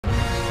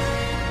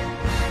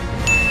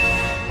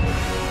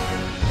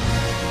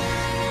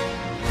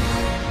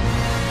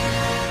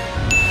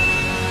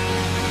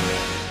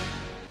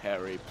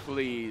Harry,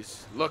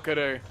 please. Look at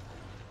her.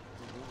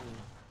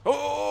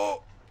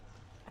 Oh!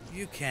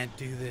 You can't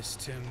do this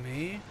to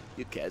me.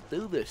 You can't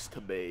do this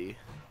to me.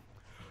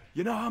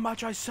 You know how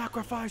much I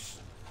sacrifice?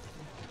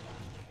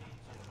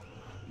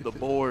 The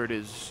board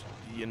is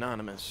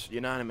unanimous.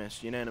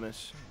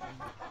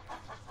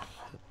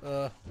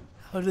 How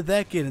did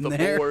that get in The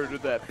there?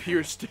 board that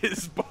pierced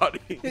his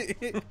body.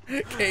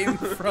 Came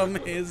from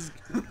his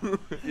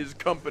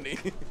company.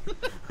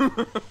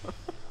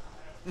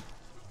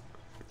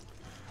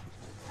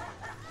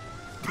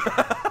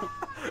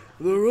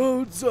 The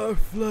roads are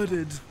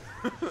flooded.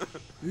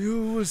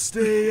 You will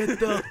stay at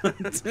the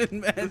haunted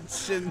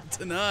mansion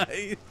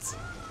tonight.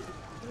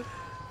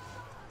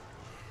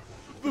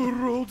 The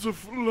roads are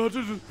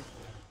flooded.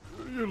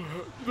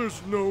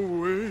 There's no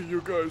way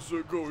you guys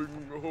are going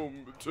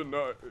home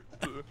tonight.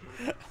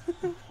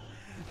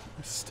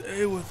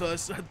 Stay with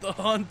us at the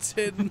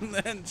haunted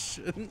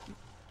mansion.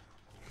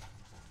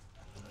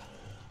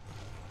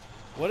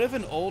 What if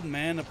an old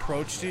man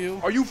approached you?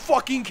 Are you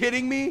fucking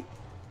kidding me?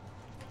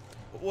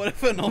 What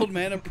if an old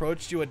man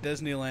approached you at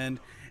Disneyland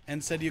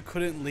and said you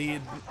couldn't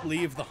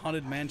leave the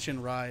haunted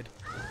mansion ride,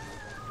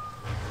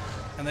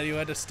 and that you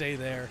had to stay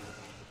there?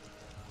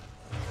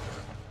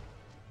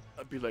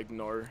 I'd be like,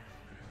 no.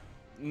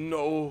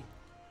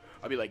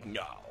 I'd be like,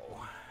 no.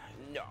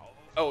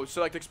 Oh,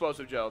 select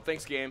explosive gel.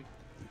 Thanks, game.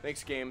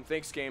 Thanks, game.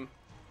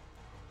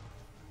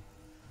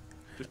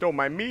 Just don't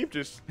mind me.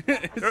 Just,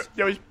 it's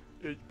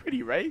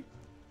pretty, right?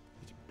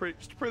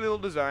 It's a pretty little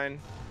design.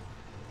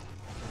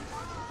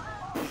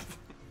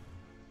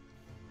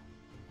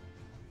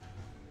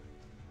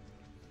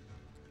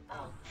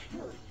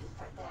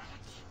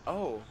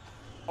 Oh,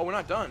 we're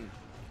not done.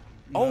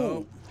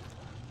 No.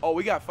 Oh,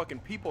 we got fucking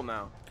people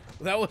now.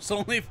 That was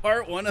only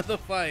part one of the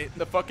fight.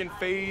 The fucking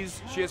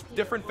phase. She has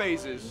different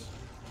phases.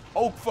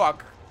 Oh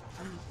fuck.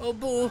 Oh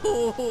boo!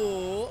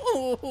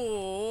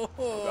 Oh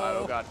god.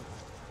 Oh god.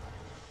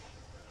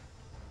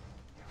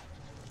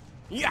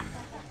 Yeah.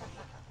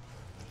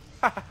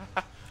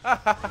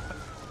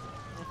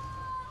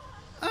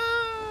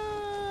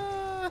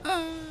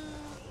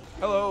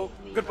 Hello.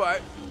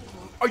 Goodbye.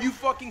 Are you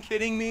fucking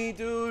kidding me,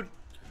 dude?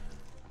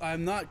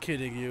 I'm not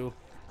kidding you.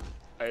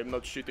 I am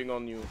not shitting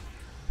on you.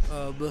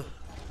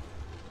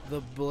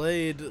 The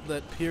blade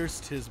that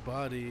pierced his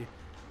body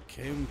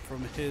came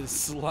from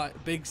his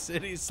big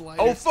city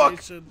slider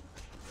station.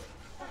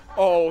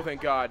 Oh,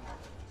 thank God.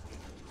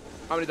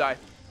 I'm gonna die.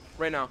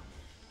 Right now.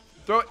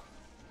 Throw it.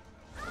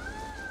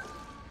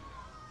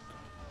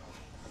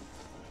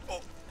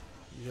 Oh.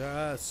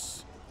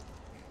 Yes.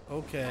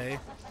 Okay.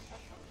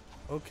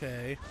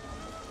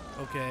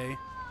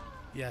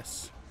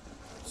 Yes.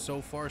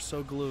 So far,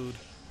 so glued.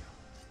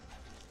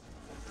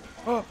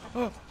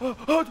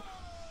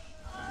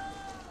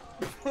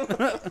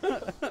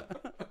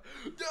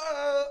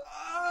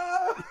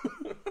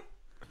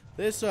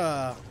 This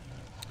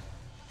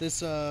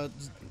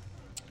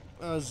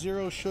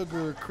zero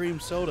sugar cream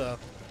soda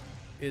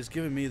is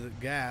giving me the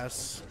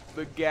gas.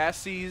 The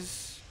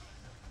gassies.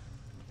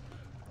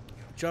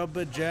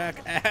 Jumpa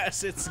jack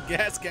ass. It's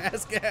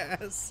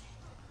gas.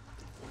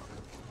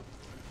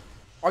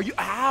 Are you?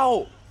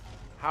 How?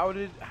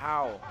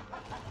 How?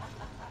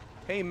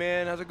 Hey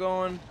man, how's it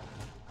going?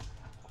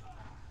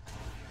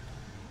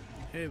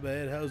 Hey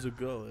man, how's it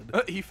going?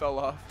 He fell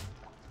off.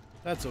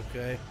 That's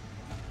okay.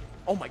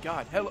 Oh my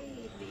God! Hello.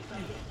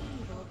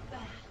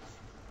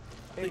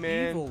 Hey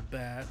man. Evil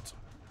bat.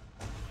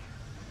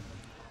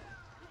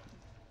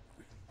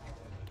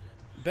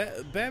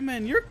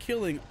 Batman, you're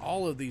killing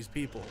all of these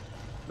people.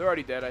 They're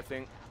already dead, I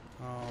think.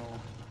 Oh.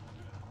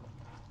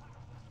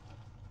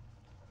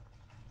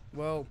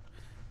 Well,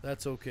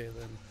 that's okay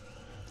then.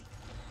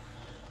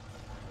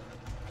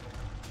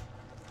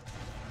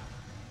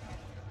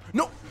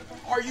 No!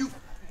 Are you?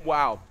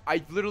 Wow.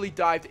 I literally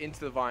dived into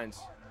the vines.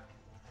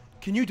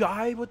 Can you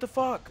die? What the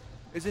fuck?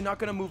 Is it not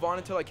gonna move on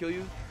until I kill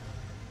you?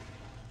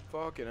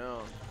 Fucking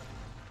hell.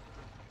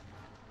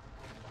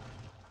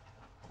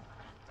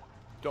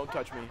 Don't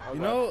touch me. Oh, you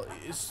God. know,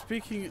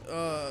 speaking,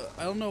 I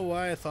don't know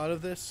why I thought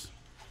of this,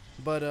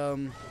 but,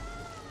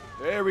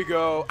 There we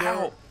go.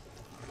 Ow!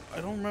 I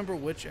don't remember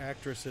which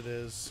actress it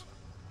is.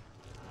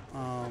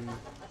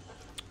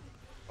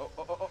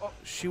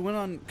 She went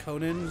on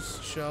Conan's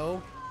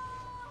show,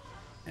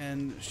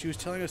 and she was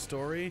telling a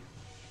story.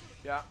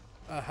 Yeah.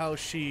 How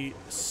she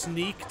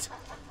sneaked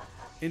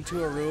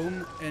into a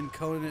room, and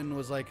Conan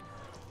was like,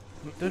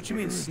 "Don't you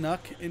mean snuck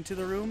into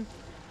the room?"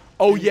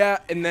 Oh yeah,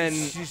 and then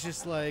she's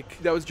just like,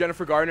 that was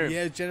Jennifer Garner.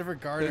 Yeah, Jennifer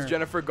Garner. There's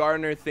Jennifer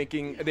Garner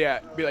thinking,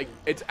 yeah, be like,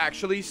 it's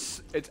actually,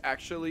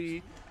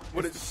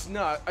 what it's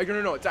snuck.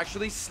 No, it's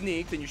actually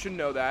sneaked, and you should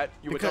know that.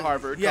 You went to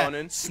Harvard, yeah,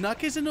 Conan.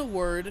 Snuck isn't a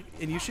word,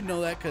 and you should know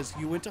that because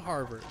you went to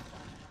Harvard.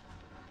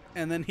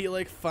 And then he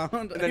like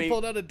found, he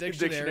pulled out a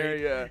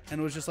dictionary, yeah,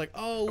 and was just like,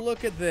 "Oh,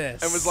 look at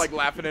this," and was like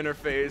laughing in her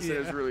face. Yeah. And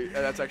it was really,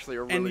 that's actually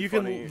a really and you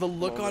funny can the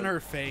look moment. on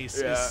her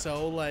face Yeah. is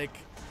so like,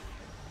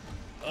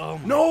 oh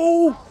my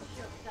no,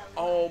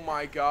 oh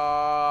my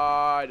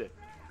God,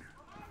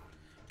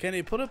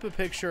 Kenny, put up a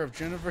picture of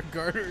Jennifer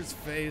Garner's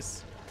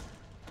face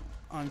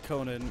on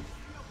Conan.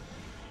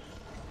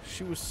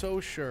 She was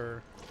so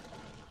sure.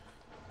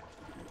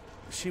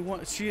 She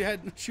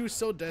was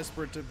so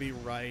desperate to be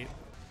right.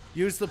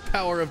 Use the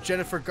power of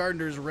Jennifer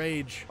Gardner's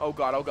rage. Oh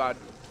god, oh god.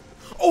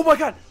 Oh my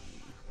god!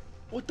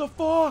 What the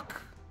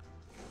fuck?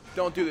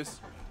 Don't do this.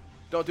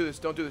 Don't do this,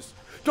 don't do this.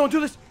 Don't do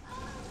this!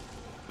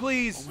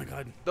 Please! Oh my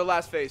god. The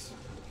last phase.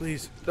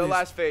 Please. The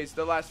last phase,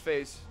 the last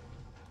phase.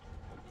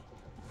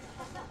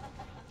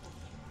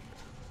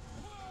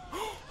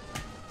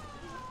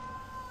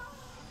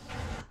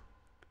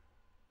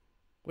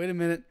 Wait a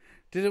minute.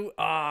 Did it?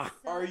 Ah.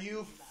 Are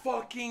you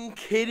fucking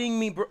kidding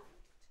me, bro?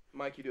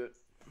 Mike, you do it.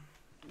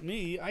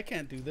 Me? I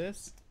can't do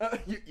this.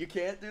 You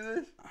can't do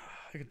this?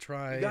 I could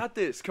try. You got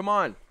this. Come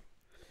on.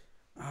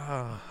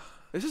 Ah.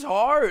 This is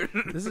hard.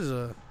 This is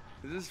a...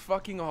 This is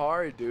fucking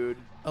hard, dude.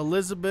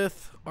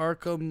 Elizabeth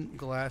Arkham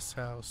Glass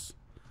House.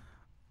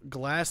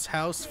 Glass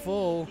house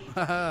full.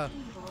 Haha.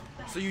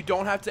 So you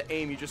don't have to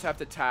aim, you just have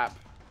to tap.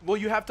 Well,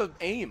 you have to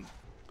aim.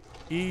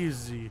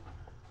 Easy.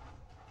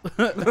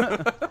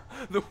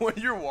 The one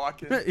you're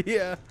walking.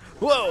 Yeah.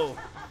 Whoa.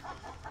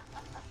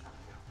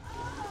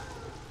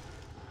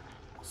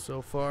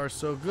 So far,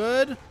 so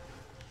good.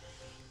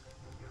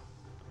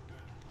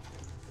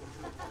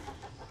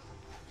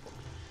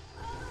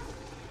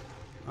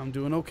 I'm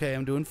doing okay.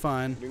 I'm doing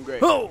fine. Doing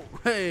great. Oh,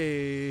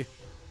 hey.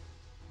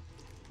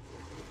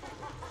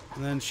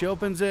 And then she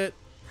opens it.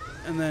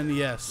 And then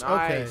yes. Nice.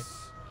 Okay.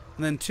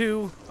 And then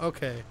 2.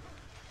 Okay.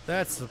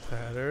 That's the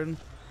pattern.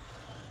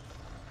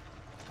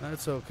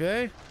 That's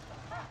okay.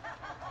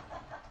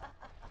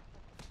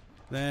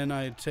 Then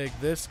I take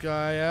this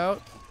guy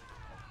out.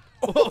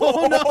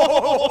 Oh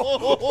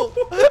no!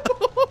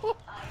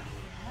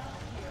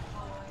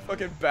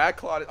 Fucking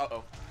backclotted.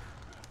 Uh-oh.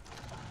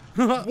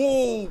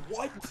 Whoa,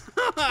 what?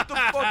 What the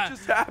fuck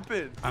just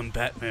happened? I'm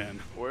Batman.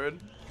 Word?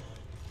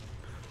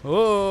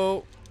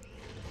 Oh.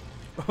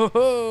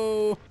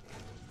 Oh.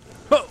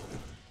 Oh.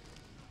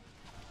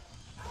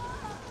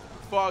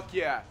 Fuck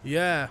yeah.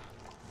 Yeah.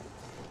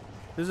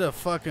 This is a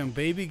fucking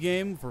baby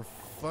game for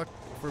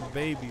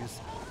babies.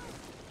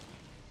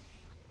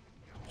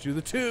 Do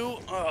the 2.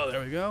 Oh,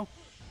 there we go.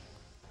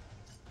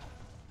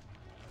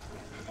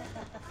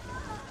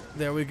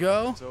 There we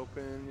go. It's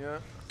open, yeah.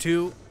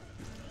 2.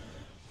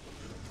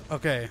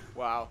 Okay.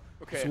 Wow.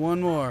 Okay. Just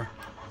one more.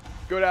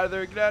 Get out of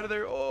there. Get out of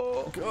there.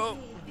 Oh. Go.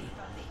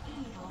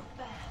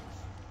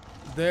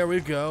 There we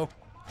go.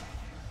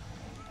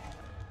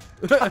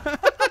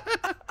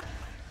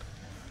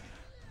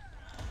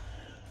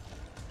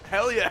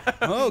 Hell yeah.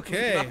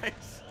 Okay. Nice.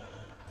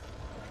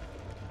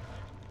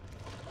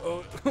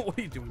 Oh, what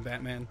are you doing,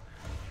 Batman?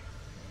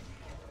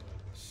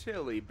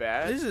 Silly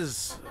bat. This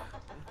is...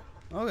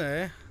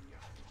 Okay.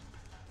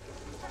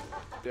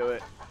 Do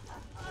it.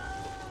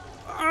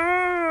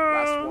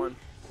 Last one.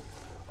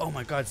 Oh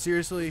my god,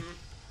 seriously?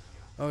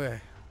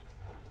 Okay.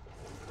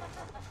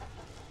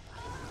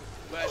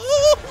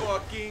 Let's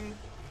fucking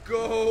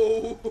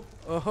go.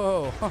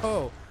 Oh,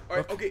 oh.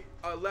 Alright, okay.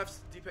 Left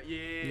D-pad. Yeah,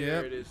 Yep.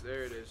 there it is.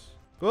 There it is.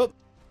 Whoop.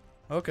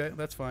 Okay,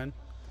 that's fine.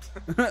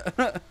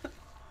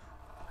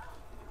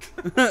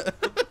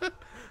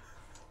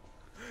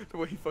 The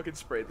way he fucking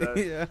sprayed that.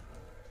 Yeah.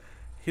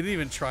 He didn't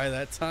even try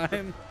that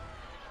time.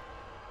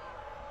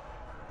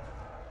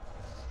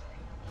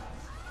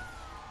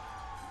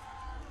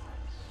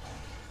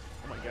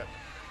 Oh my god.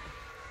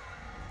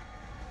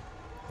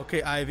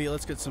 Okay, Ivy,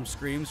 let's get some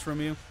screams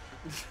from you.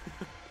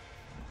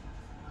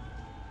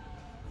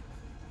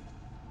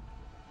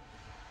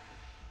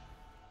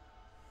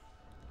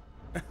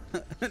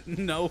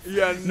 No,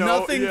 Yeah, no,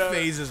 nothing yeah,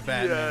 phases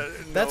Batman.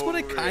 yeah, That's no what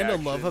I kind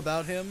of love reaction.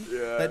 about him.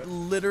 Yeah. That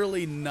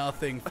literally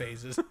nothing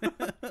phases.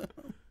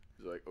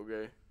 He's like,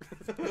 okay.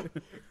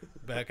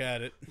 Back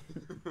at it.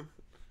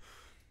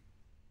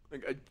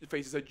 Like, it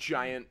faces a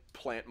giant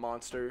plant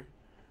monster.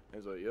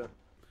 He's like, yeah.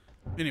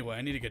 Anyway,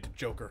 I need to get to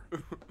Joker.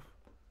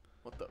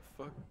 What the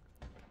fuck?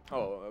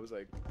 Oh, I was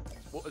like,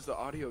 what is the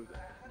audio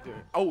doing?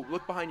 Oh,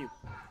 look behind you.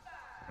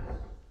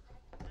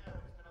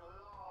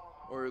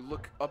 Or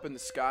look up in the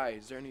sky.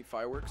 Is there any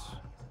fireworks?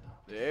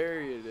 There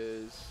it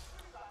is.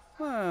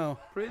 Wow.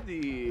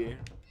 Pretty.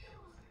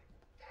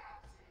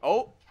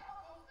 Oh,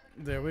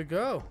 There we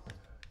go.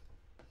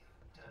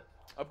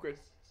 upgrade.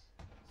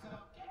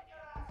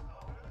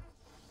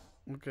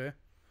 Okay.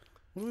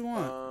 What do we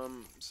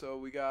want? So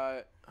we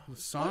got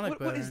Sonic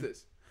what is pattern.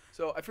 this?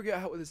 So I forget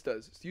how this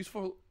does. It's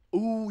useful.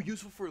 Ooh,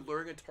 useful for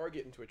luring a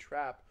target into a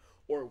trap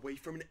or away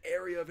from an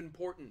area of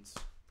importance.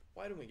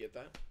 Why don't we get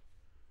that?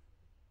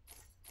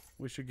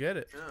 We should get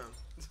it.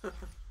 Yeah.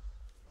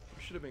 we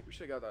should have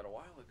got that a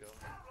while ago.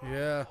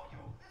 Yeah.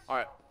 All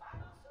right.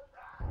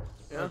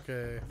 Yeah.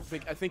 Okay.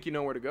 I think you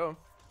know where to go.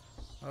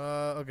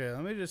 Okay.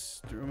 Let me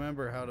just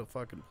remember how to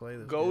fucking play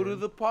this. Go game. to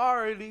the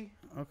party.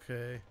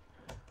 Okay.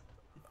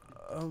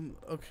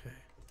 Okay.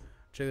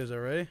 Check this out.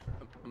 Ready?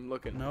 I'm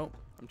looking. Nope.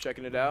 I'm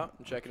checking it out.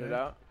 I'm checking it Okay.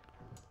 out.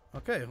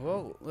 Okay.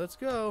 Well, let's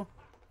go.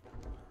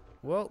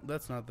 Well,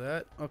 that's not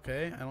that.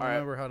 Okay, I don't Alright.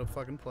 remember how to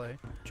fucking play.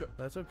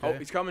 That's okay. Oh,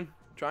 he's coming.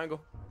 Triangle.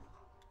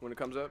 When it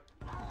comes up.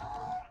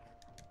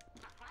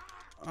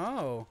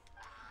 Oh.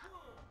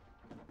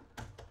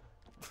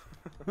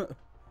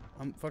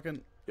 I'm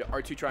fucking... Yeah,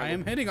 R2 triangle. I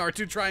am hitting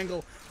R2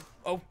 triangle.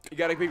 Oh. You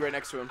gotta be right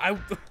next to him.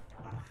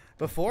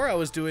 Before I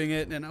was doing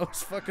it, and I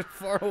was fucking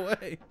far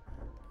away.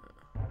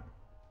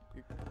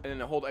 And then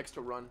hold X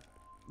to run.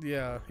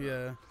 Yeah,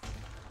 yeah.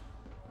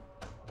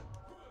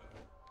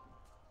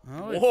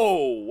 Oh,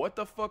 Whoa, what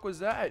the fuck was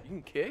that? You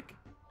can kick?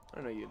 I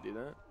don't know you could do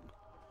that.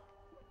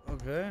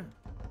 okay.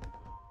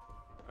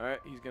 Alright,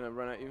 he's gonna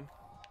run at you.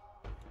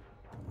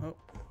 Oh.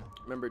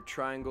 Remember,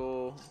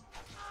 triangle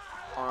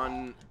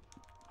on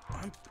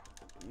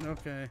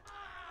Okay.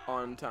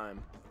 on time.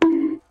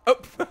 Oh,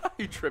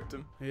 he tripped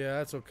him. Yeah,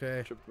 that's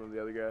okay. Tripped him with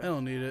the other I guy.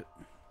 don't need it.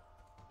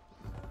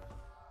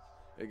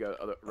 There you go,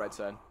 other right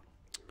side.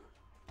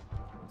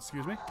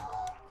 Excuse me?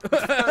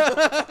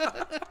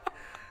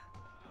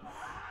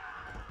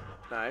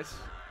 Nice.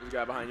 There's a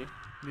guy behind you.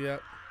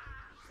 Yep.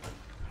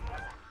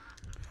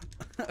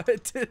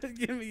 It didn't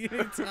give me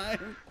any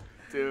time.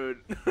 Dude.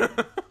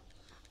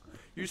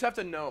 You just have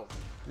to know.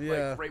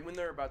 Yeah. Like, right when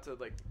they're about to,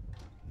 like,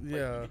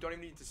 Yeah. you don't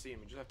even need to see him.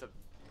 You just have to,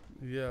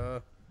 Yeah.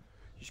 you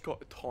just got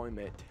to time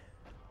it.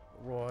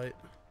 Right.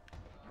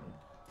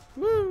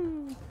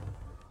 Woo!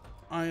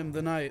 I am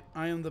the knight.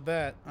 I am the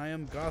bat. I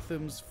am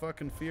Gotham's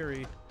fucking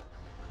fury.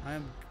 I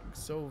am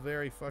so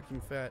very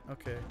fucking fat.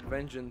 Okay.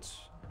 Vengeance.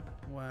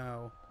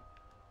 Wow.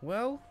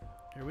 Well,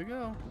 here we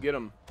go. Get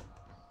him.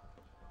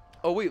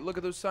 Oh wait, look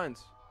at those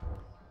signs.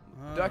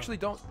 Actually,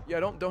 don't. Yeah,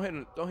 don't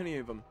hit. Don't hit any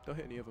of them. Don't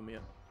hit any of them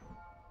yet.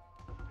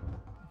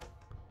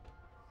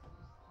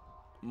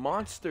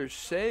 Monster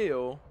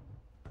sale.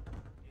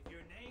 If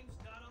your name's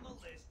not on the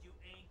list, you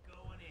ain't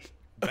going in.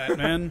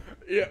 Batman.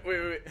 Yeah.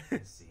 Wait.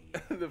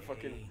 The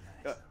fucking.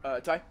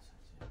 Ty. Can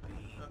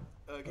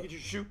I get your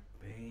shoe?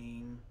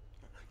 Bane.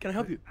 Can I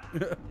help you?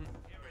 Here it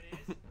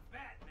is,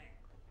 Batman.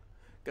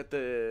 Got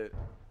the.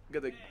 Hey,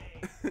 looks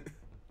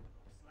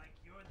like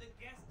you're the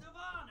guest of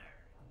honor.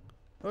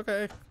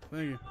 Okay.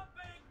 Thank you. Give 'em a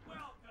big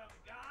welcome,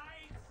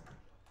 guys.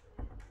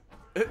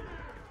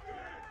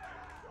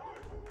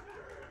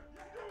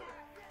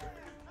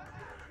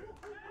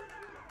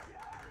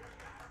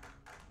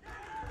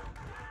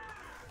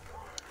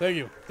 Thank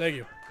you. Thank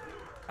you.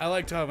 I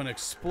like to have an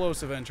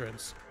explosive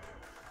entrance.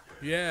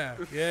 Yeah.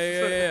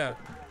 Yeah.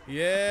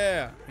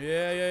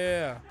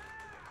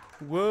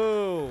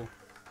 Whoa.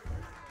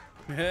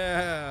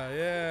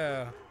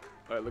 Yeah.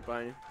 All right, look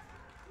behind you.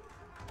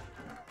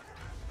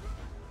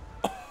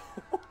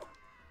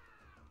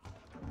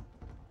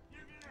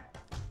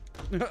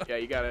 Yeah,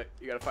 you gotta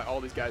fight all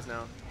these guys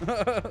now.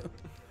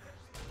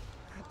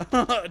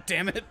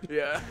 Damn it.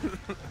 Yeah.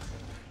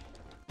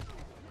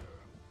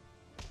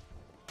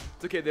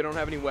 It's okay, they don't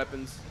have any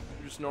weapons.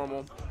 They're just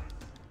normal.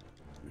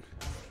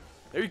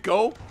 There you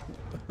go.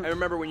 And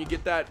remember, when you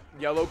get that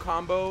yellow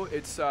combo,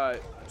 it's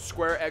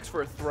square X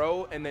for a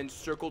throw, and then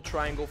circle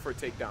triangle for a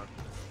takedown.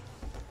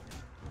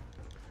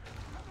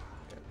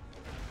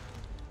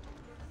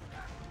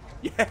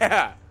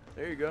 Yeah.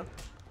 There you go.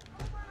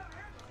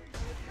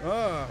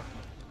 Oh.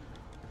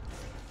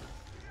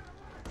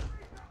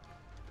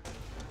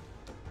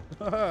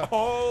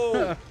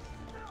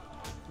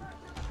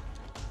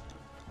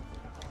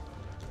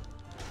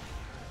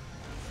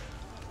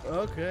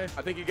 Okay.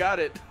 I think you got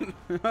it.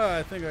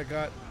 I think I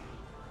got.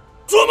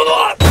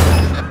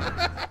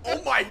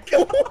 Oh my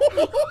god.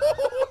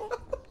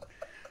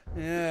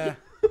 Yeah.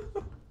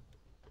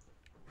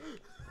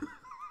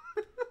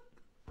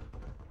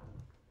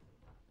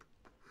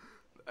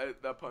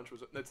 That punch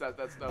was. That's that.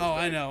 Oh,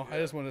 I know. Yeah. I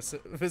just want to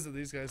visit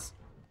these guys.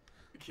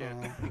 You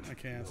can't. I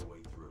can't.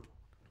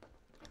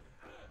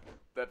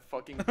 That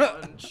fucking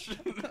punch.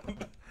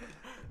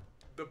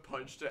 The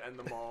punch to end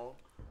them all.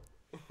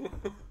 That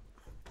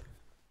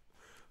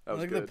I was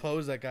like good. the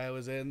pose that guy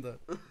was in.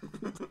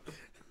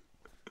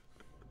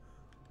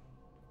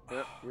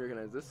 Yep, we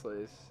organize this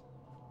place.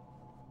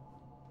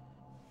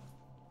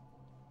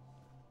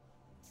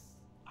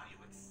 Are you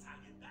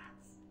excited,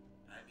 Bats?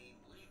 I mean,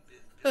 we've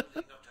been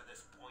building up to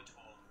this point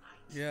all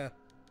night. Yeah.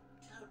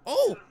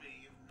 Don't tell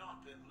me you've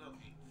not been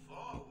looking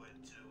forward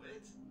to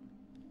it.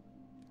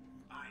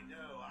 I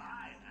know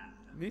I have.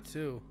 Me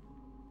too.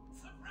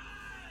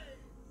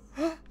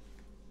 Surprise!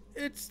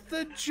 It's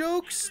the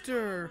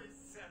Jokester. I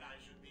said I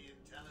should be in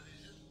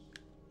television.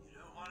 You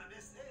don't want to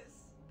miss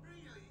this.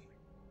 Really. It'll be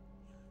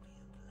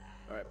a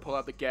blast. All right, pull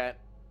out the gat.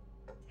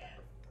 10,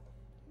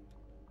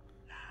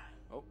 9,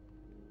 Oh.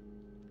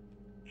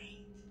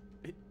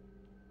 8,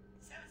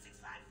 7, 6,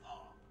 5, 4.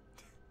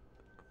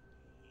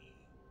 3,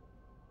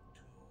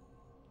 2,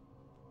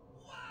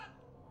 1.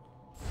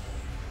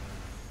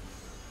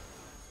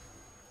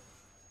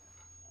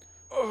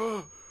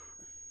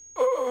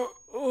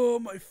 Oh,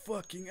 my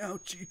fucking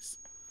ouchies.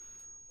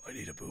 I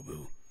need a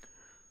boo-boo.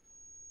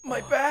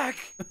 My back.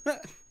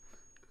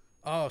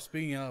 Oh,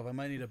 speaking of, I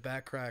might need a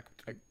back crack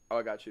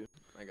I got you.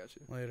 I got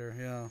you. later,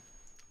 yeah.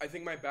 I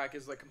think my back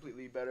is like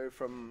completely better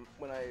from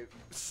when I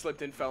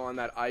slipped and fell on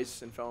that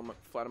ice and fell on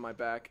flat on my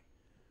back.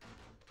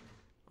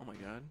 Oh my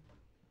god.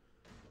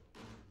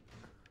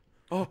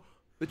 Oh,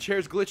 the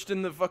chair's glitched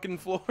in the fucking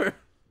floor. I'll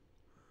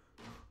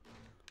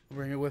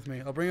bring it with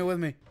me. I'll bring it with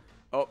me.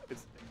 Oh,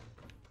 it's.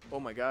 Oh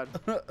my god.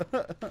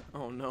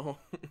 Oh no.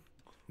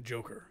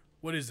 Joker,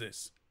 what is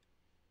this?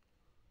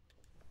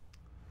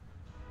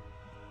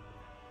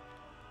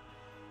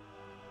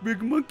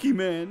 Big monkey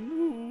man.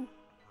 Ooh.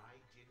 Why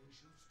didn't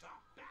you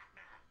stop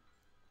Batman?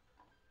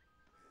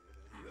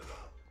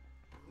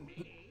 Me?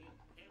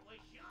 It was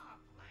your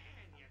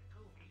plan, you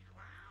goofy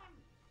clown.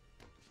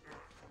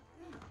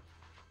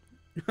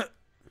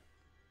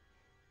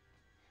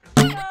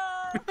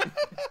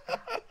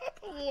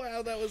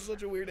 Wow, that was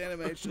such a weird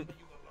animation.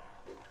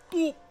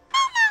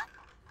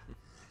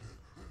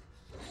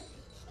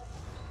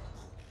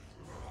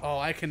 Oh,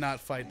 I cannot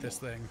fight this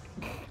thing.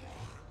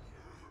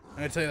 I'm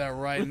gonna tell you that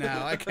right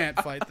now. I can't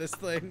fight this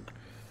thing.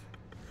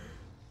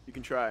 You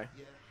can try.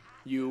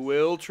 You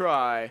will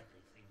try.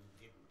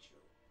 Didn't you?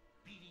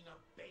 Beating up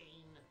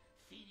Bane,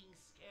 feeding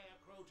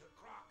Scarecrow to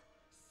Croc,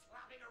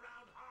 slapping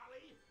around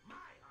Harley, my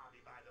Harley,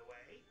 by the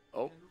way,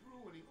 Oh, and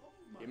ruining all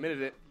my you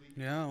admitted it.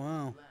 Yeah,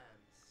 wow.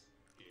 plans.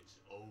 It's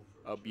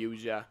over.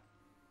 Abuse ya.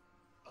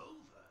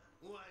 Over?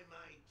 Why,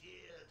 my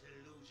dear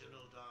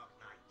delusional Dark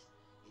Knight,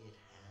 it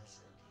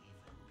hasn't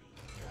even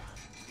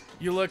begun.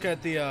 You look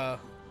at the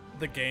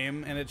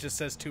game and it just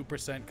says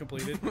 2%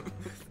 completed.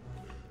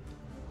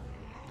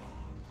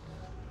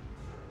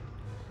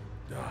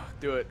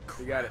 Do it.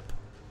 You got it.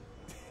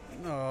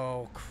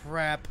 Oh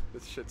crap!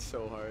 This shit's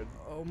so hard.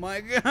 Oh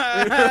my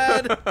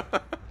god!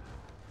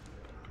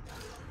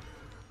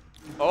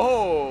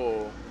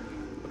 Oh.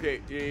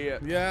 Okay. Yeah.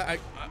 Yeah,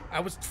 I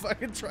was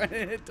fucking trying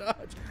to hit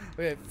dodge.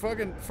 Okay,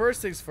 fucking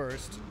first things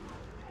first.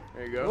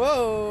 There you go.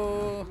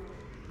 Whoa!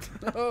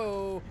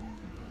 Oh!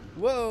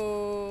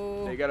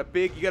 Whoa! You got a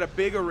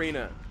big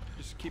arena.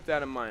 Just keep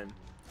that in mind.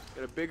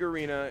 Got a big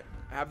arena.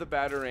 Have the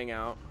battering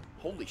out.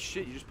 Holy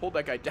shit! You just pulled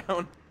that guy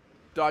down.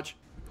 Dodge.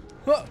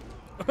 Well,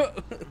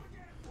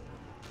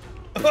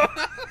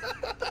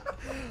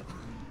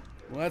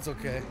 that's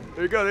okay.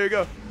 There you go. There you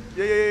go.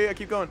 Yeah.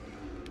 Keep going.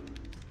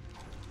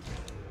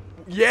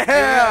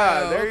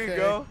 Yeah. There okay. you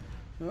go.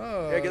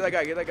 Oh. Yeah. Get that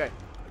guy. Get that guy.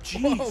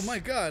 Jeez. Oh my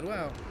god!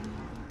 Wow.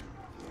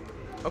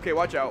 Okay.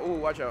 Watch out. Ooh.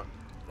 Watch out.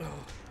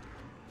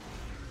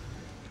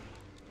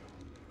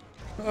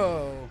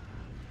 Oh.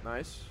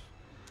 Nice.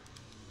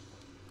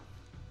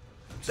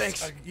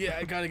 Thanks. Yeah,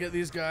 I gotta get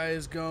these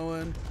guys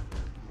going.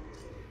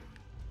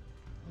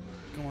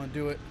 Come on,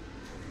 do it.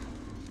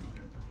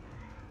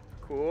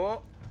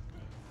 Cool.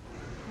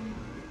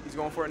 He's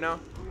going for it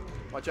now.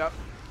 Watch out.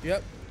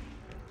 Yep.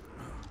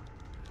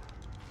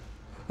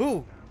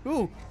 Ooh,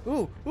 ooh,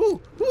 ooh,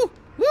 ooh, ooh,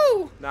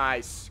 ooh.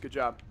 Nice. Good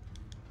job.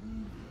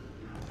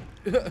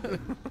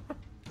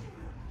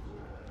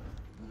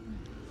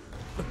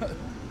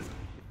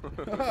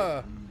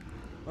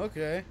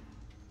 Okay.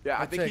 Yeah,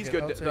 I I'll think take he's it,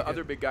 good. I'll The take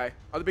other it. big guy.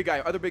 Other big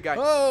guy. Other big guy.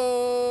 Oh.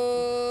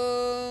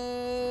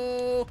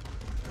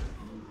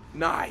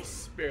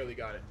 Nice. Barely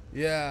got it.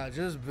 Yeah,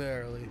 just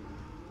barely.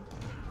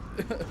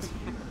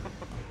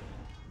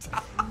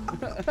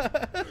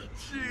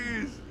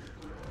 Jeez.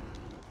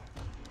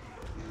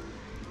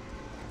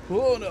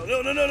 Oh no,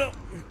 no, no, no, no.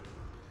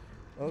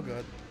 Oh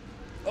god.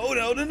 Oh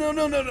no, no, no,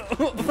 no, no, no.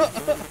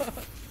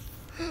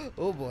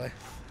 Oh boy.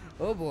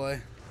 Oh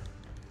boy.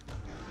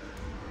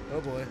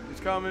 Oh boy. He's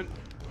coming.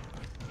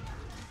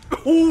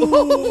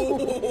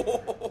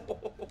 Ooh.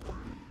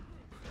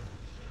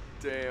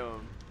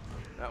 Damn.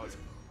 That was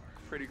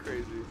pretty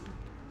crazy.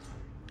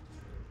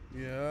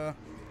 Yeah.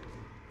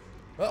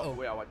 Uh-oh.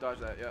 Wait, I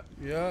dodged that, yeah.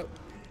 Yep.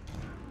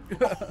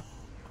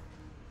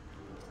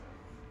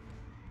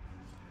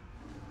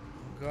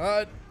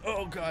 God.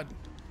 Oh god.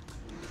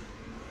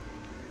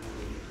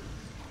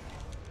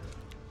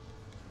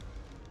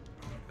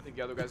 I think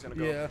the other guy's gonna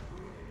go. Yeah.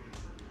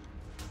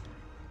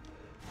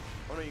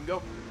 Oh no, you can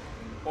go.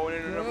 Oh, no,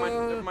 never mind,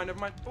 never mind, never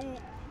mind. Ooh.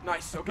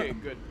 Nice, okay,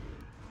 good.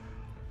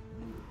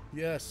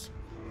 Yes.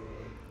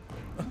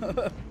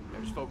 Yeah,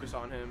 just focus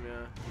on him,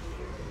 yeah.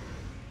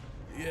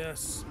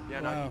 Yes.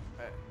 Yeah, Wow. no.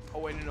 Oh,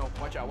 wait, no.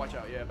 Watch out, watch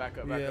out. Yeah, back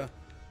up, back Yeah.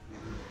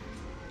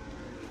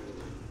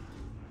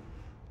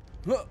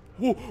 up.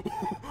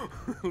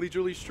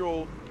 Leisurely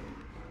stroll.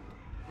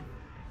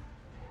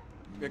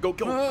 Yeah, go,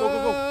 go, go, go,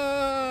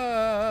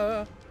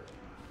 go.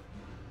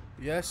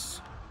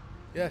 Yes.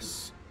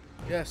 Yes.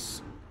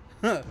 Yes.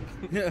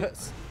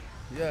 Yes.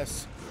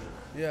 Yes.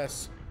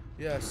 Yes.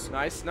 Yes.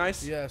 Nice,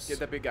 nice. Yes. Get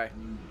that big guy.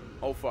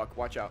 Oh, fuck.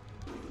 Watch out.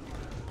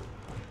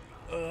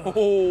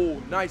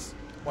 Oh, nice.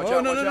 Watch Oh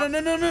out, no watch no out. no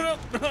no no no no!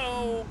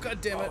 Oh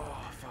god damn it!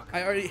 Oh, fuck.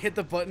 I already hit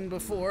the button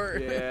before.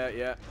 Yeah,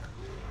 yeah.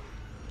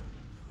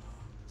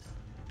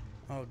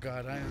 Oh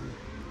god, I am.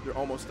 You're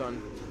almost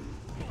done.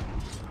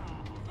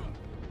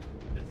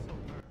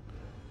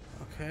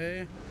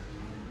 Okay.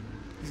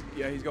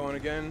 Yeah, he's going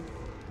again.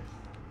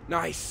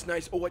 Nice,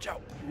 nice. Oh, watch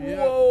out.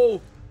 Yeah.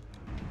 Whoa.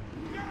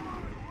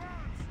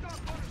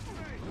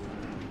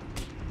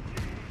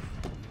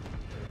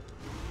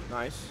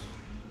 Nice.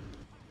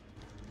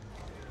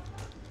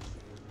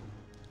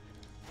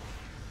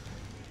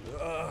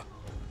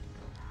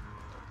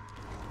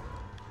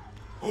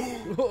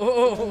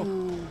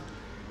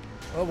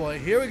 Oh boy,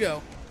 here we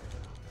go.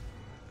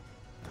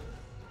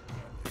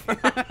 You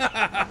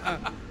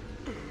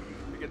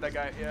get that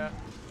guy? Yeah.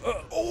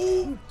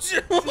 Oh,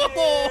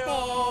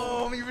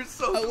 Damn, you were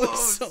so that close.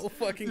 was so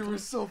fucking You were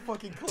close. so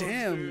fucking close,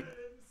 Damn. dude.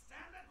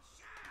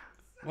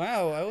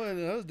 Wow, I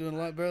was doing a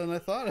lot better than I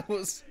thought I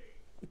was.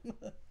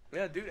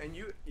 Yeah, dude, and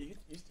you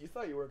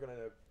thought you weren't gonna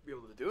be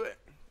able to do it.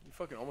 You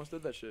fucking almost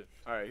did that shit.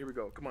 All right, here we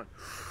go. Come on.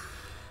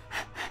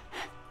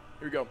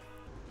 Here we go.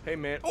 Hey,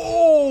 man.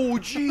 Oh,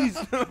 jeez.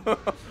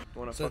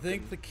 So I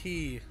think the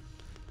key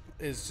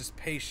is just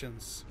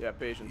patience. Yeah,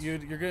 patience. You're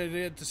gonna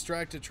get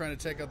distracted trying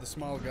to take out the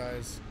small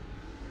guys.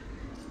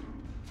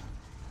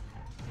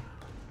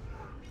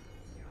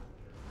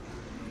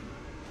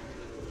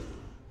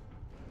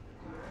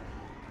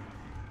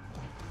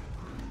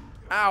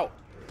 Ow.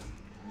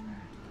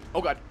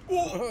 Oh, God.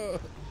 Whoa.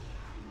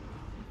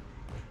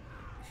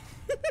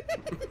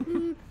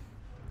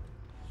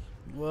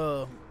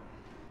 Whoa.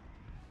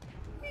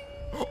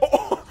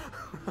 Oh.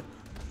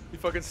 He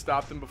fucking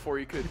stopped him before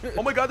he could.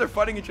 Oh, my God, they're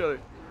fighting each other.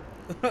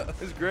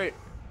 This is great.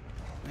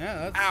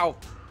 Yeah, that's... Ow.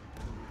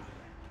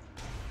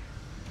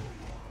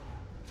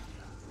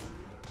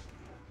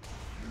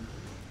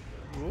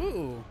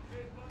 Ooh.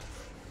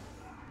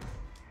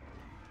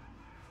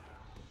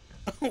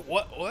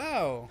 What?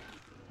 Wow.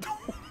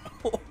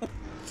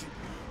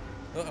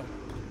 Uh-oh.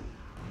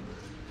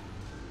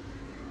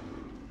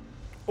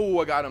 Oh,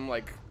 I got him,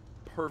 like,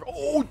 perfect.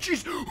 Oh,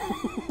 jeez.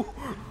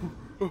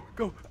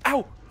 Go.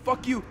 Ow.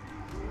 Fuck you.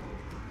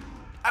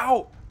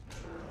 Ow.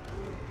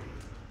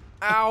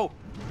 Ow.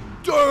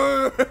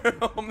 Damn.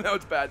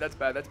 That's bad. That's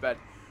bad. That's bad.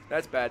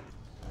 That's bad.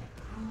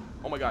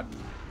 Oh, my God.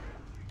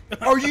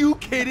 Are you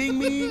kidding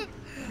me?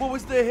 What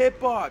was the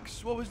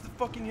hitbox? What was the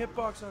fucking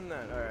hitbox on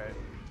that? All right.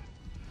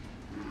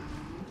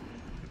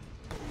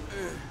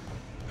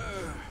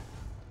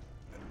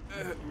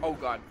 Oh,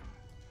 God.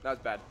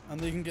 That's bad. And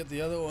then you can get the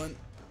other one.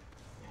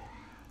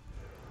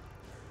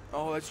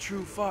 Oh, that's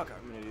true. Fuck.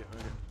 I'm an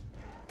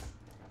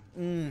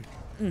idiot.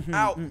 Mm.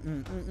 Ow.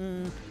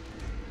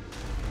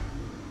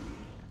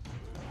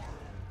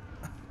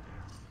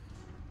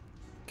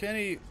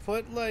 Kenny,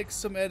 put like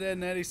some Ed, Edd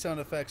and Eddy sound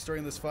effects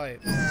during this fight.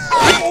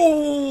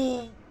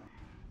 Oh!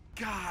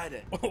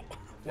 God. Oh,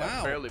 Yeah,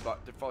 wow. barely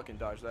fucking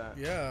dodged that.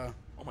 Yeah.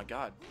 Oh, my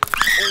God.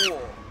 Oh.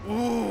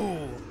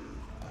 Ooh.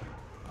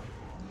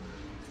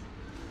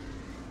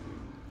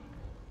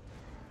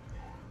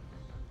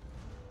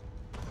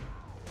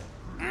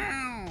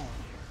 Ow.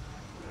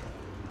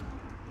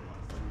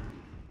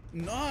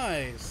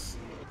 Nice.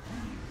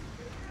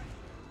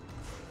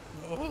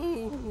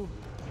 Oh.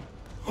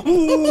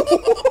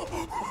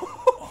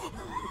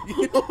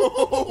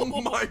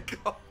 Oh, my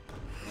God.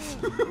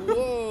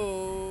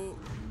 Whoa.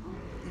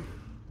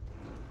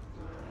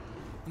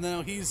 And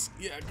now he's,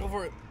 yeah, go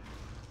for it.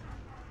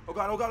 Oh,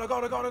 God. Oh, God. Oh,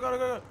 God. Oh, God. Oh,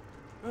 God.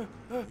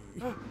 Oh,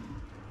 God.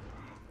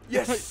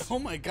 Yes. Oh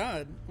my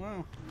God.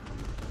 Wow.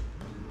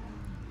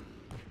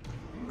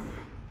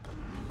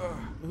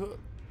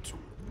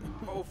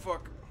 Oh,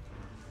 fuck.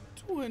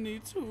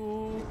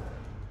 22.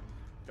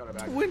 Got it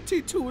back.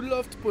 22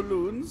 luft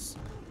balloons.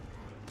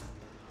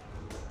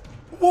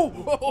 Whoa.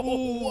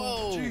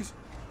 Whoa. Jeez.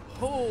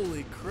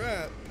 Holy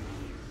crap.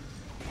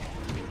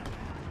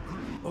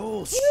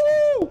 Oh,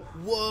 Woo!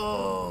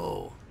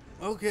 whoa.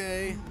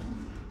 Okay.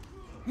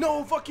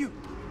 No, fuck you.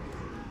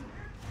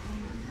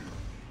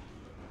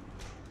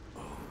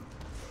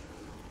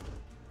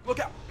 Look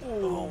out.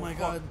 Oh my fuck.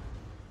 God.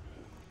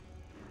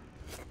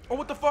 Oh,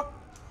 what the fuck?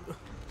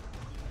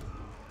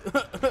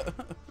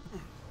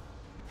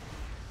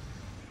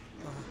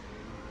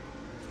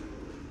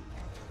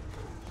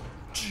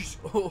 Jeez.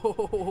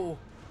 Oh.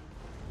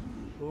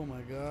 Oh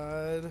my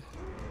God.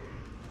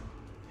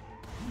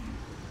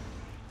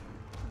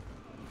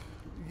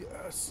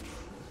 Yes.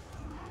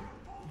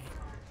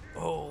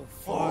 Oh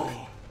fuck.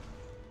 Oh.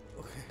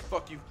 Okay.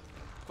 Fuck you.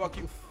 Fuck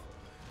you.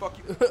 Fuck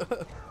you.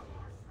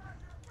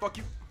 Fuck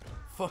you.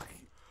 Fuck.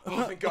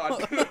 Oh, thank God.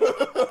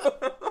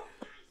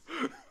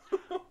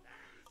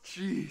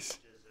 Jeez.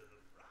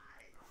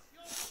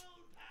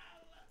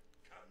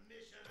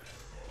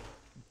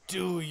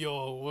 Do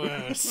your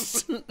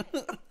worst.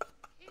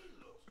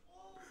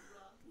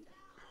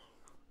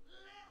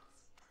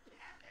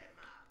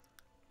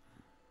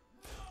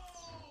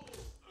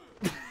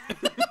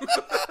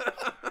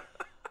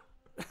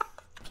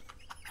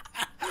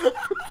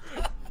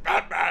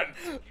 Batman.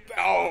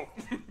 No.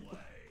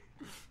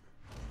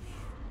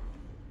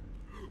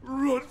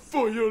 Run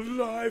for your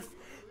life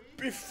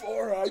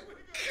before I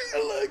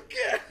kill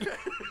again.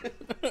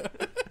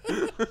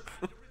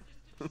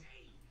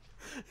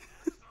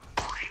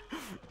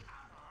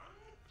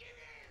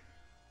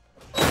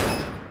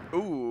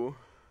 Ooh.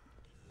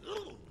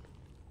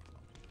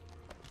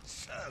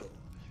 So,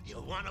 you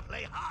want to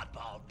play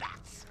hardball,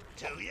 bats?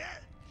 Do ya?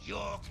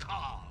 Your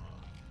call.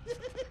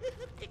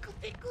 Pickle,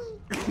 pickle.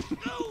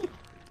 No.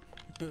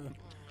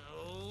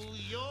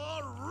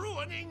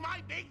 ruining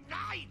my big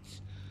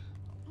night.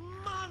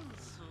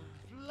 Months of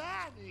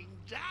planning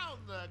down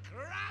the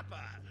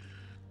crapper.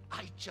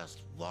 I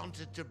just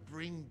wanted to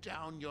bring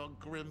down your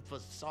grim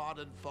facade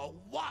and for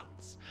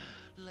once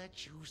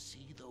let you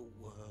see the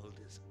world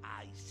as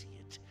I see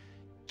it,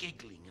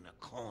 giggling in a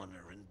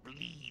corner and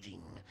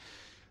bleeding.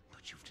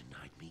 But you've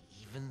denied me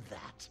even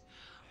that.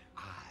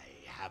 I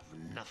have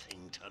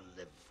nothing to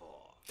live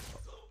for.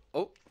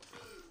 Oh,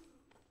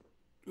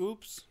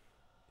 Oops.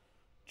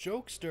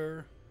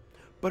 Jokester.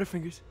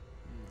 Butterfingers.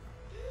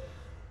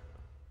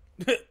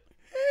 Arkham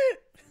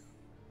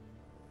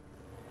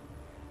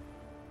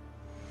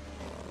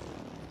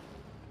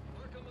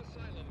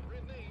Asylum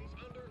remains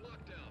under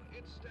lockdown.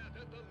 Its staff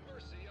at the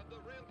mercy of the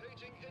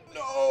rampaging inmates.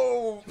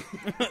 No.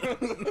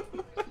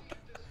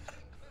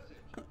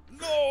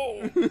 No!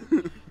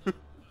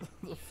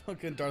 The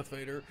fucking Darth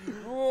Vader.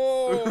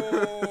 Whoa!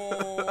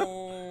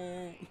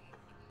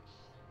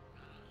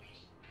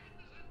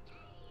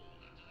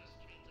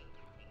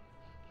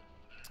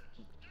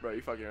 Bro,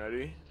 you fucking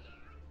ready?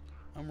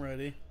 I'm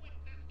ready.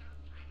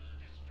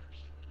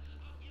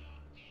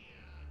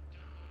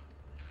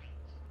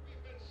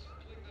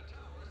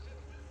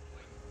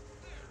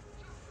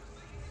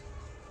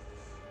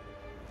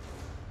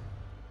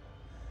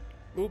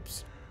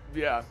 Oops.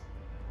 Yeah.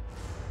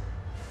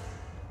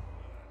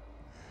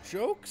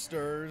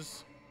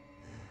 Jokesters.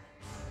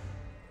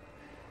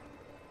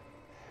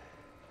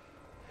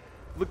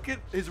 Look at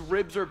his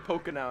ribs are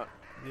poking out.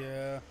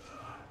 Yeah.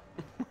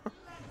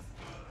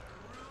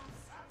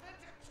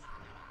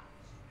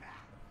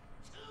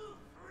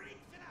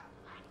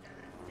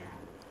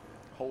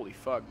 Holy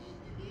fuck.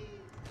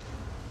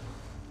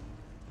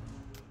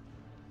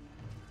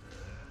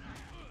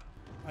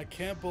 I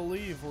can't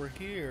believe we're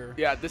here.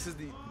 Yeah, this is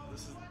the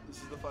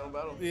final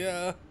battle.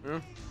 Yeah. Yeah.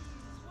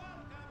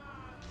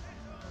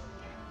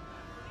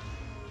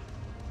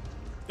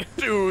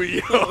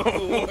 Dude,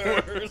 yo.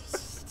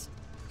 Worst.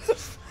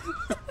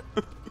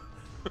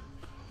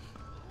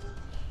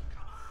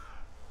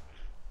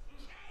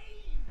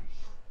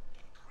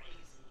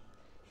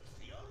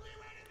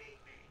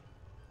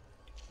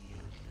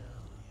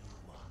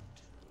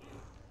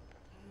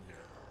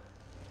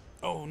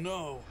 Oh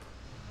no.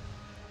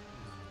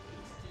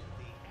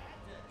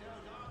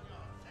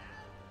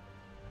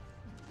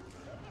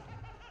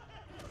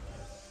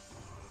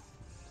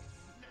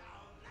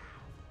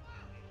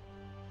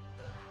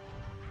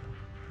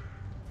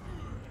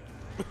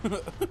 I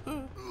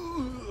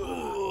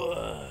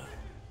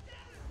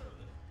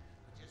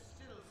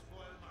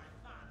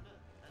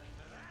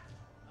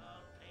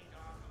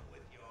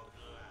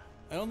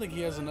don't think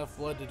he has enough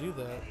blood to do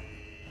that.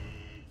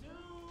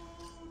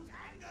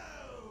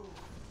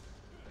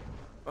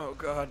 Oh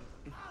god.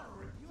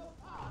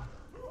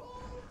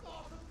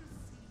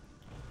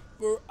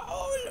 We're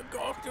all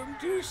Gotham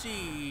to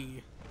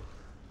see.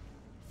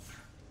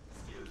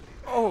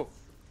 Oh.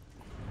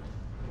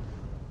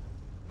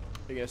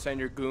 You gonna send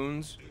your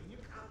goons?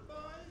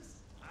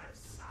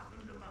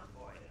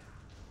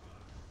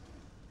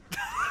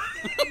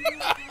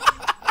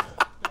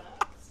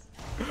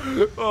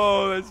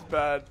 Oh, that's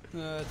bad.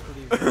 That's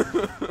pretty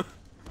bad.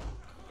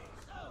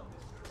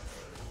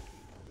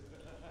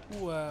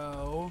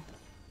 Wow.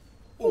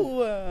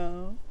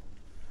 Wow.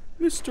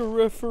 Mr.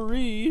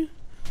 Referee,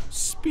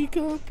 speak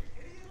up.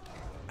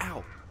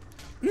 Ow.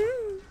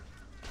 I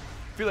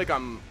feel like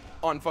I'm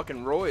on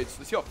fucking roids.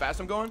 Let's see how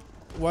fast I'm going.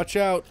 Watch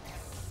out.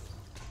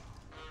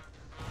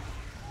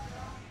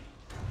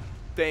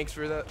 Thanks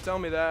for that. Tell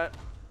me that.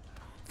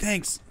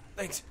 Thanks.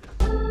 Thanks.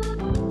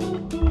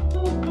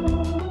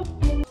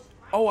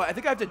 Oh, I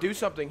think I have to do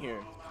something here.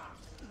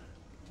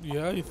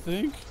 Yeah, you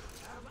think?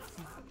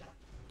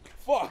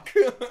 Fuck.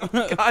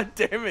 God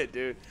damn it,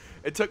 dude.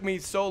 It took me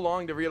so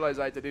long to realize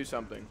I had to do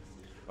something.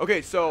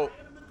 Okay, so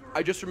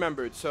I just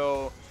remembered.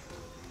 So,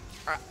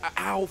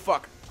 ow,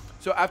 fuck.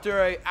 So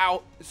after I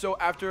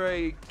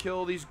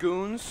kill these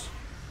goons,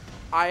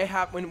 I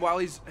have while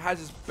he has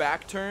his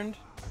back turned,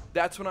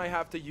 that's when I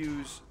have to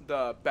use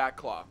the back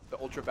claw, the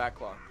ultra back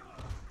claw.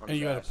 And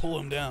you gotta pull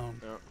him down.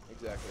 Yeah,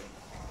 exactly.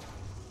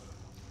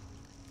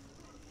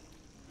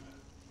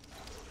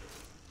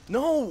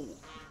 No.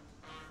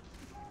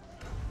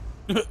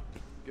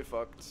 Get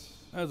fucked.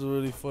 That's a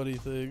really funny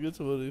thing. It's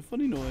a really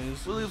funny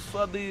noise. Really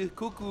funny,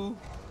 cuckoo.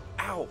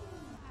 Ow.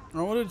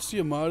 I wanted to see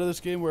a mod of this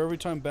game where every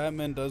time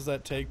Batman does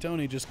that takedown,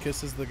 he just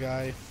kisses the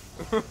guy.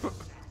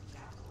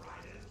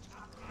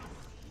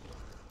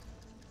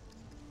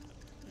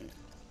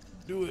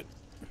 Do it.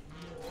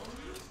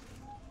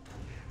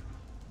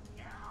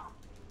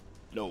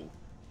 No.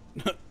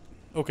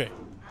 Okay.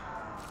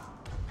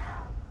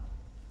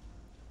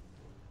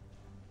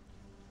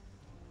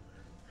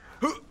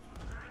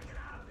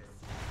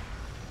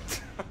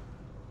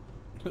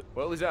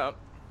 Well, he's out.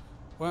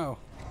 Wow.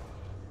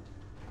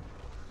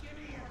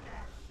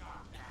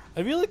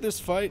 I feel like this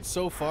fight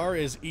so far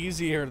is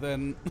easier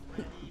than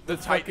The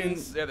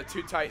Titans, yeah, the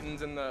two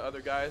Titans and the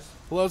other guys.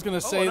 well, I was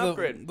gonna say an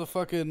upgrade. the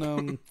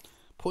fucking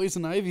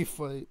Poison Ivy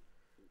fight.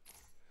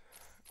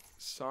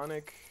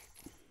 Sonic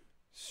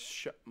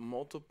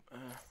multiple.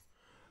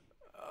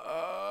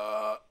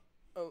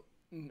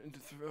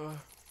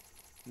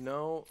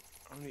 No,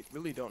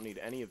 really don't need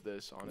any of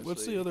this, honestly.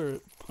 What's the other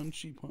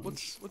punchy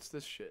punch? What's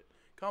this shit?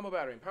 Combo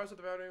battery. Powers up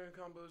the battery and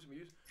combos we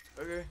use.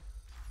 Okay.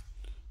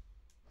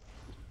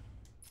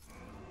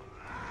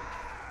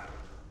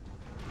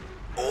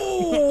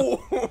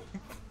 Oh!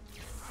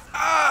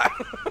 Ah!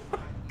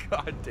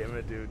 God damn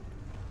it, dude.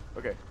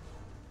 Okay.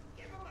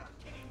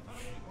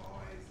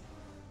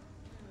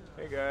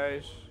 Hey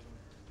guys.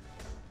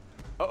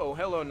 Uh-oh,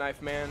 hello,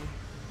 knife man.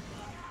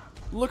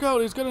 Look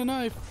out, he's got a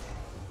knife.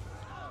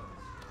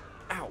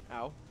 Ow.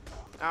 Ow.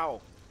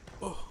 Ow.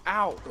 Oh.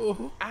 Ow.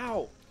 Oh.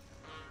 Ow.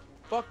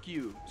 Fuck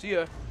you. See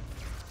ya.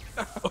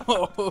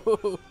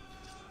 Oh.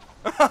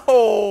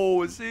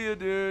 Oh, see ya,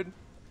 dude.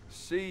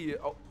 See ya.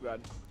 Oh,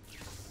 God.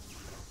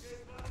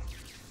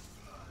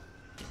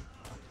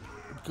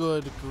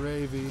 Good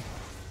gravy.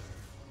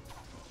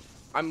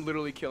 I'm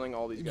literally killing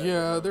all these guys.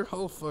 Yeah, right they're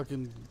all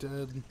fucking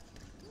dead.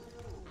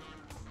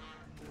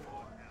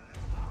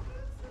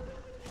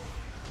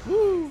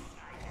 Woo!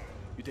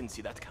 You didn't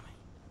see that coming.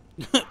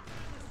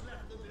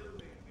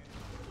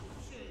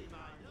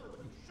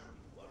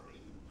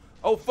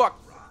 Oh, fuck.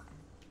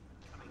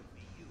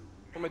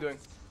 What am I doing?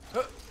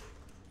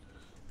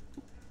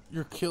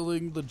 You're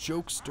killing the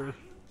Jokester.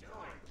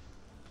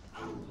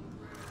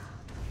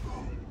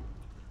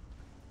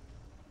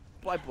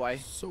 Bye.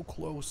 So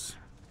close.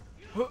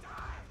 Huh.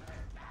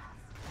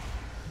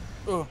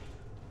 Oh.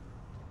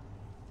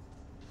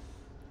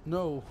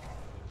 No.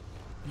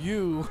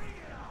 You.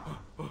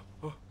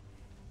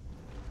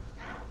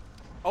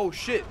 Oh,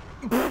 shit.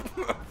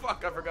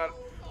 Fuck, I forgot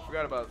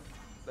about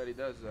that he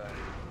does that.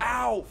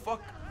 Ow,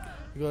 fuck.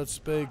 You got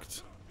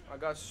spanked. I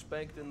got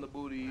spanked in the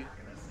booty.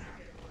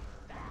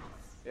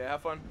 Yeah,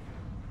 have fun.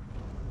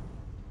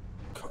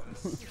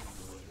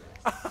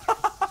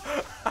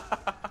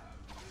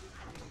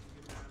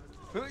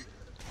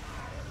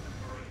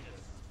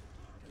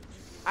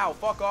 Ow,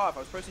 fuck off. I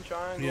was pressing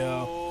triangle.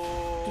 Yeah.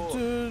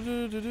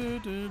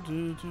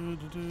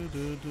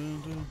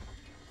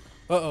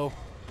 Uh-oh.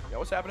 Yeah,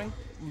 what's happening?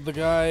 The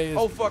guy is...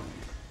 Oh, fuck.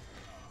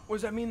 What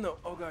does that mean, though?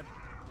 Oh, God.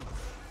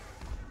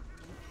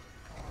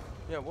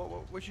 Yeah,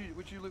 what you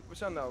look,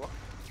 what's on that?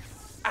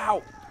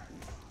 Ow!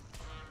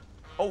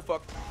 Oh,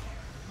 fuck.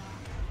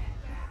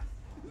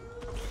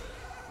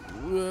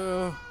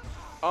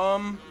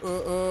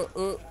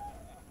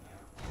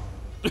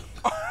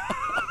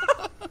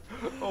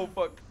 Oh,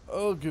 fuck.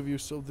 I'll give you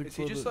something. Is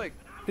he just like...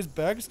 His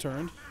back's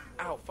turned.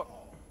 Ow, fuck.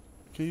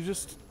 Can you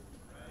just...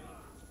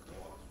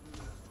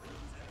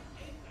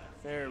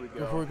 There we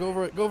go. Go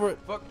for it.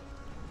 Fuck.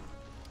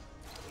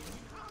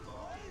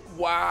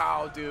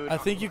 Wow, dude. I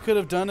think you could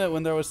have done it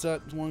when there was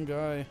that one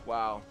guy.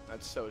 Wow,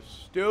 that's so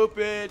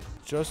stupid.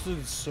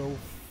 Justin's so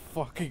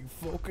fucking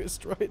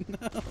focused right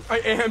now. I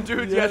am,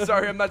 dude. Yeah. Yeah,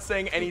 sorry, I'm not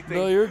saying anything.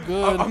 No, you're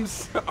good. I'm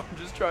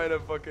just trying to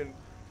fucking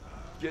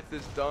get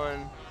this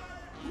done.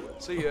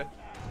 See ya.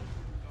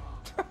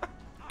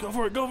 Go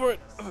for it.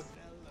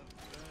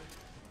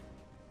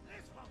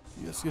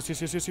 Yes.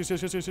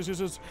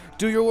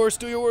 Do your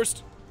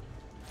worst.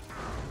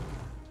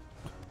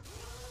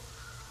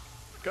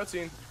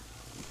 Cutscene.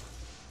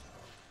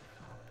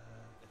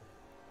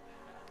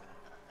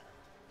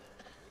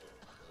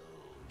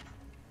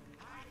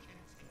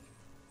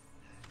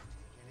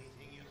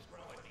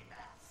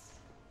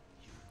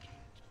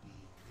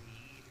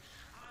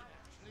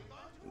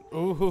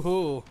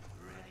 Ooh.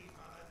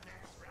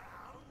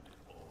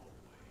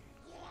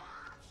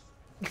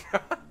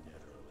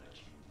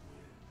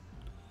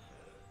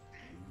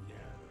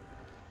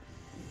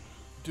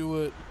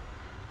 Do it.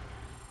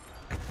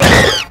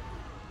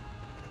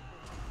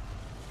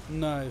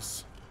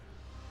 Nice.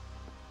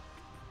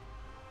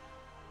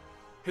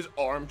 His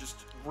arm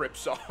just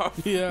rips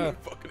off. Yeah. And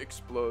fucking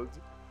explodes.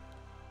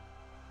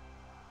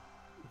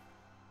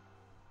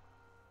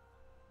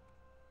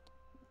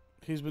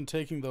 He's been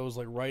taking those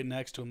like right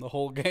next to him the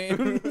whole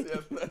game.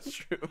 Yeah, that's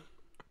true.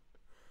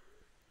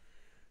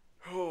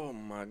 Oh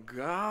my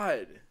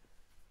God.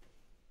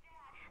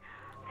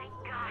 Thank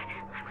God.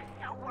 I was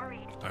so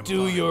worried. I'm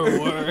Do fine. your The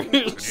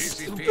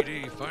worst.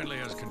 ACPD finally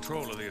has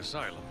control of the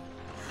asylum.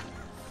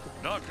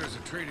 Doctors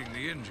are treating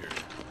the injured,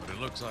 but it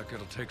looks like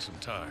it'll take some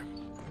time.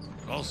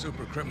 All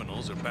super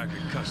criminals are back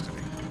in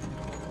custody.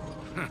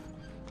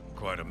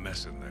 Quite a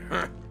mess in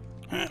there.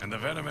 And the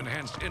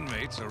venom-enhanced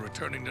inmates are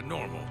returning to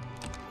normal.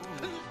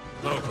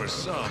 Though for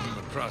some,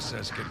 the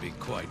process can be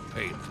quite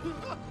painful.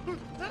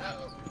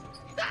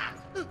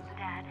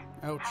 Dad,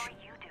 Ouch. how are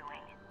you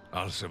doing?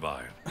 I'll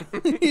survive.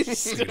 He's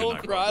still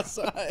night.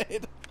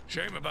 cross-eyed.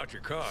 Shame about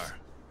your car.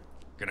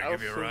 Can I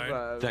give you a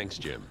ride? Thanks,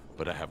 Jim,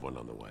 but I have one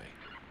on the way.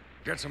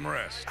 Get some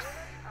rest.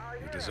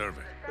 You deserve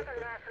it. Second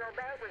National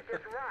Bank was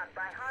just robbed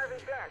by Harvey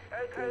Dent,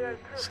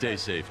 a.k.a. Stay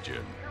safe,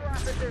 Jim. 2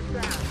 officers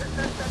down. The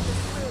suspect is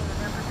fleeing in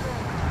their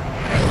patrol.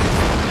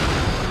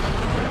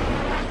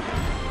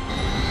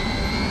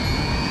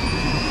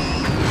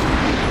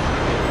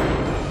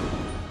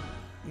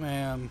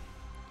 Man,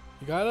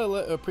 you gotta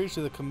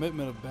appreciate the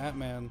commitment of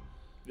Batman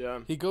Yeah.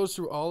 He goes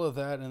through all of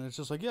that, and it's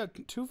just like, yeah,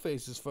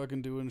 Two-Face is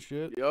fucking doing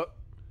shit. Yup.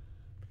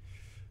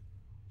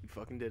 We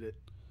fucking did it.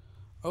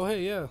 Oh,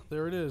 hey, yeah,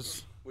 there it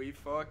is. We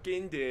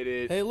fucking did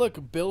it. Hey,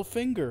 look, Bill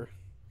Finger.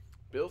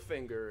 Bill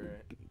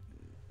Finger.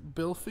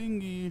 Bill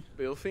Fingy.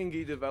 Bill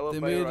Fingy developed They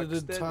by made an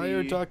Rocksteady.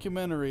 entire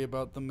documentary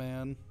about the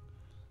man.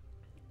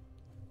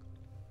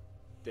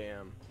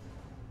 Damn.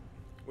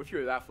 What if you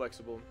were that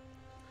flexible?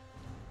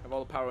 Have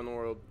all the power in the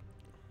world.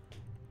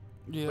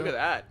 Yeah. Look at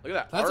that. Look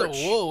at that That's arch.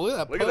 a whoa. Look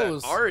at that Look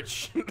pose. at that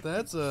arch.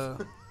 That's a.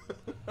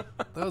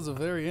 That was a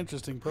very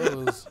interesting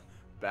pose.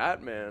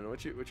 Batman,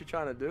 what you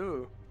trying to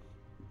do?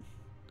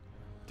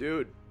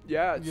 Dude,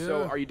 yeah,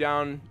 so are you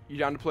down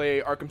to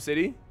play Arkham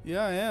City?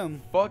 Yeah, I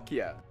am. Fuck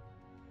yeah.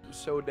 I'm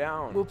so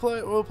down. We'll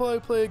probably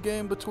play a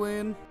game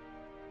between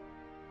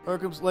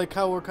Arkham's, like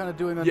how we're kind of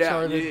doing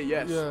yeah, Uncharted.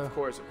 yes, Yeah. of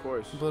course.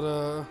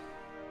 But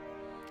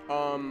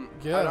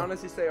yeah. I'd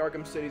honestly say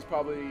Arkham City's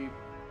probably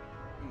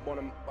one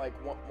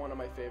of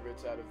my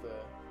favorites out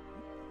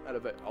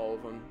of all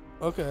of them.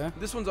 Okay.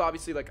 This one's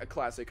obviously like a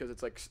classic because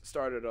it's like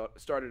started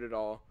it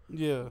all.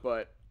 Yeah.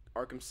 But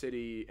Arkham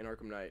City and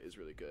Arkham Knight is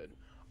really good.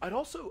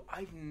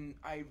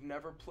 I've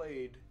never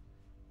played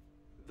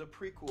the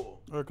prequel.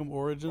 Arkham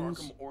Origins.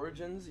 Arkham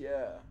Origins,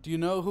 yeah. Do you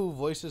know who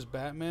voices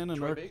Batman in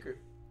Troy Baker.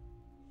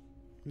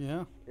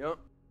 Yeah. Yep.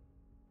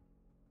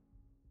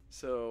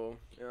 So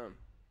yeah.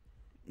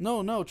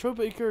 No. Troy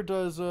Baker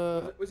does.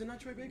 Was it not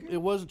Troy Baker?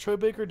 It wasn't. Troy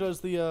Baker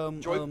does the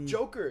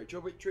Joker.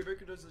 Troy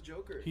Baker does the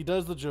Joker. He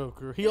does the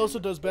Joker. He also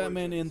does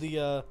Batman in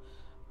the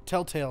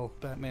Telltale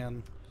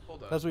Batman.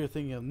 Hold on. That's what you're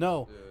thinking of.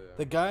 No, Yeah.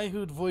 the guy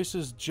who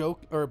voices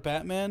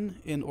Batman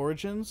in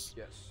Origins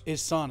Yes.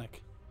 is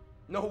Sonic.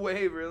 No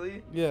way,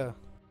 really? Yeah.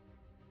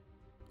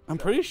 I'm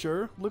pretty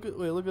sure. Look it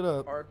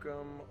up.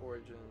 Arkham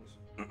Origins.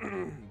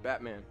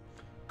 Batman.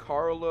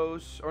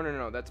 Carlos. Oh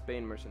no, that's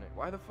Bane Mercenary.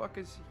 Why the fuck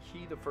is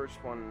he the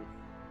first one?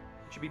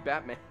 Should be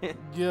Batman.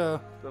 Yeah.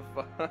 The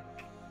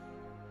fuck.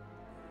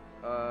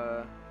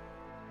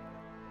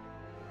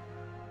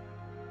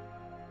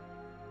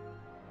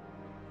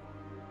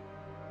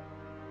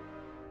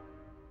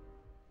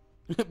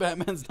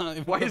 Batman's not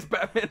even. Why is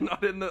Batman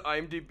not in the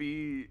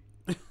IMDb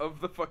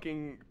of the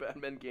fucking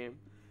Batman game?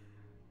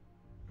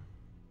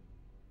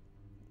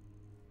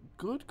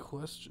 Good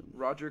question.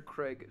 Roger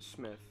Craig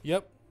Smith.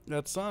 Yep,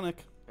 that's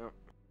Sonic. Yep.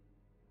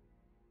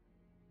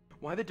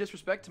 Why the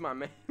disrespect to my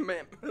man?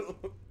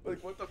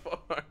 Like, what the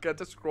fuck? I got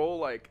to scroll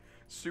like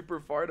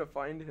super far to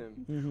find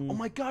him. Mm-hmm. Oh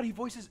my god, he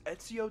voices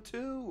Ezio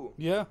too.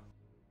 Yeah.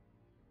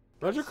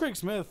 Roger Craig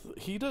Smith,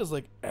 he does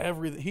like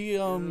everything.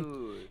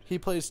 Dude. He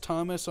plays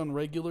Thomas on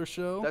Regular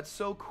Show. That's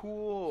so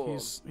cool.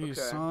 He's Okay.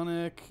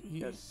 Sonic.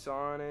 Yes,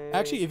 Sonic.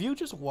 Actually, if you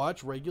just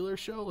watch Regular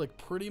Show, like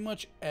pretty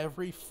much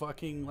every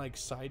fucking like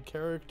side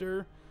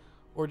character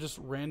or just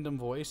random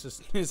voice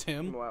is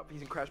him. Wow,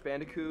 he's in Crash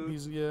Bandicoot.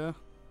 Yeah.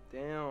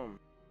 Damn.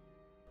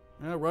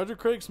 Yeah, Roger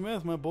Craig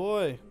Smith, my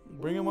boy.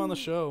 Bring him on the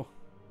show.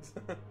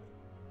 All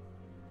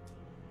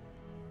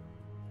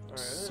right.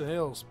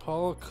 Sales,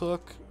 Paul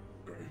Cook.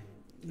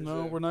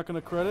 No, it? we're not going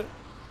to credit.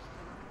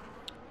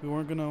 We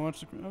weren't going to watch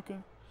the. Okay.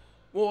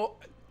 Well,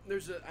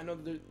 I know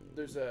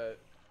there's an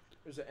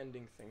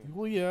ending thing.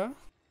 Well, yeah.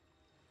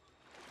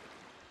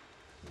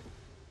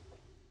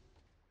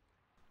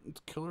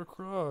 It's Killer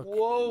Croc.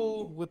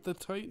 Whoa. With the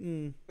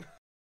Titan.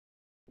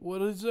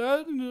 What is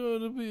that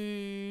going to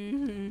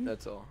be?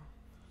 That's all.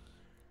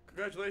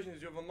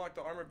 Congratulations, you have unlocked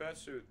the armor bat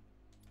suit.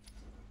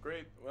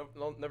 Great. Well,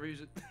 I'll never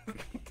use it.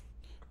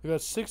 We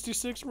got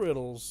 66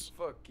 riddles.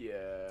 Fuck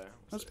yeah.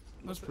 That's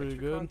What's the pretty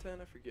extra good.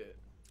 Content? I forget.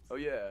 Oh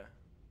yeah.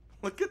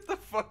 Look at the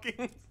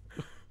fucking.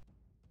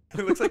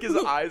 It looks like his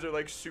eyes are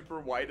like super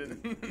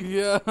widened.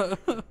 Yeah.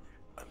 I'm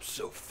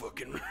so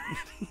fucking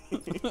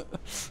ready.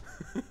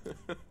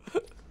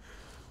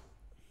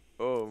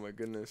 Oh my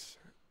goodness.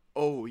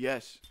 Oh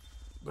yes.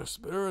 The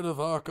spirit of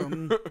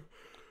Arkham.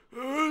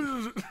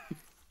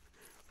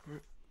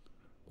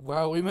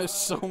 Wow, we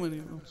missed so many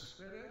of them.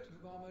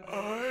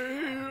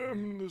 I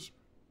am this.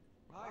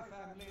 My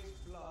family's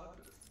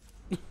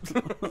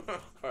blood.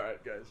 All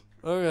right, guys.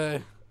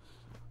 Okay.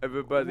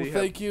 Everybody. Well,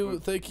 thank you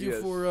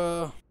yes.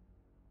 for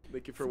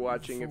Thank you for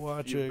watching. for If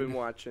watching. you've been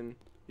watching,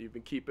 you've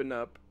been keeping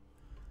up.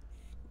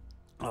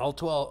 all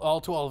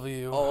 12 of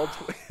you.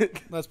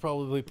 That's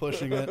probably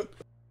pushing it.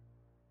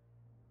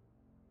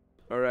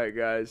 All right,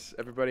 guys.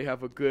 Everybody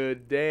have a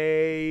good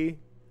day.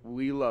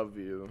 We love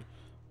you.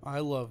 I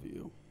love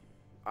you.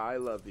 I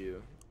love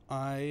you.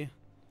 I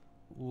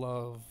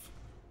love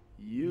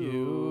You.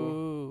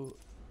 you.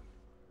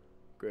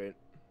 Great.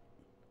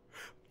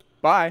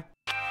 Bye.